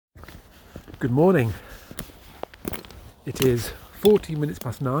Good morning. It is 14 minutes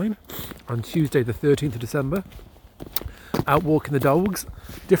past 9 on Tuesday the 13th of December. Out walking the dogs.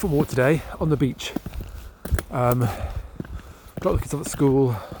 Different walk today on the beach. Dropped the kids off at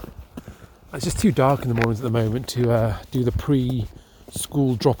school. It's just too dark in the mornings at the moment to do the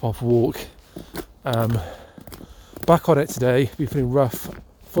pre-school drop-off walk. Back on it today. Been feeling rough,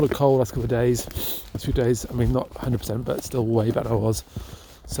 full of cold last couple of days. Last few days, I mean not 100% but still way better than I was.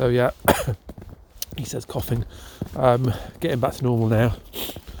 So yeah, he says coughing. Getting back to normal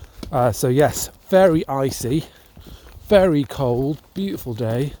now. So yes, very icy, very cold, beautiful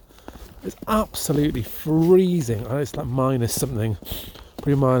day. It's absolutely freezing. It's like minus something,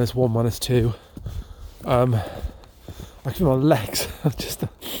 probably minus 1, minus 2. I can feel my legs are just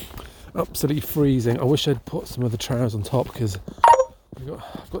absolutely freezing. I wish I'd put some of the trousers on top because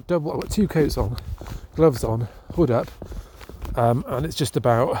I've got 2 coats on, gloves on, hood up, and it's just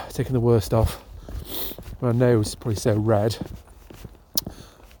about taking the worst off. My nose is probably so red,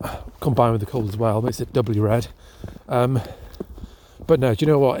 combined with the cold as well, makes it doubly red. But no, do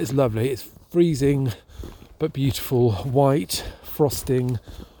you know what? It's lovely. It's freezing, but beautiful. White, frosting,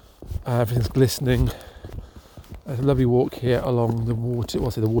 everything's glistening. It's a lovely walk here along the water. Well,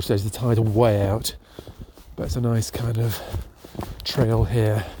 I say the water edge, the tide are way out, but it's a nice kind of trail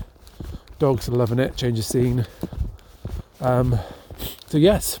here. Dogs are loving it. Change of scene. So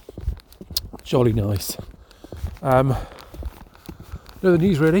yes, jolly nice. No other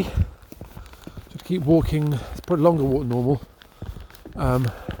news really. Just keep walking. It's probably a longer walk than normal.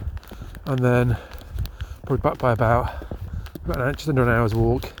 And then probably back by about just under an hour's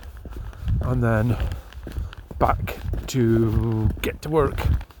walk, and then back to get to work.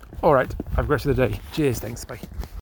 All right, I've got the rest of the day. Cheers, thanks, bye.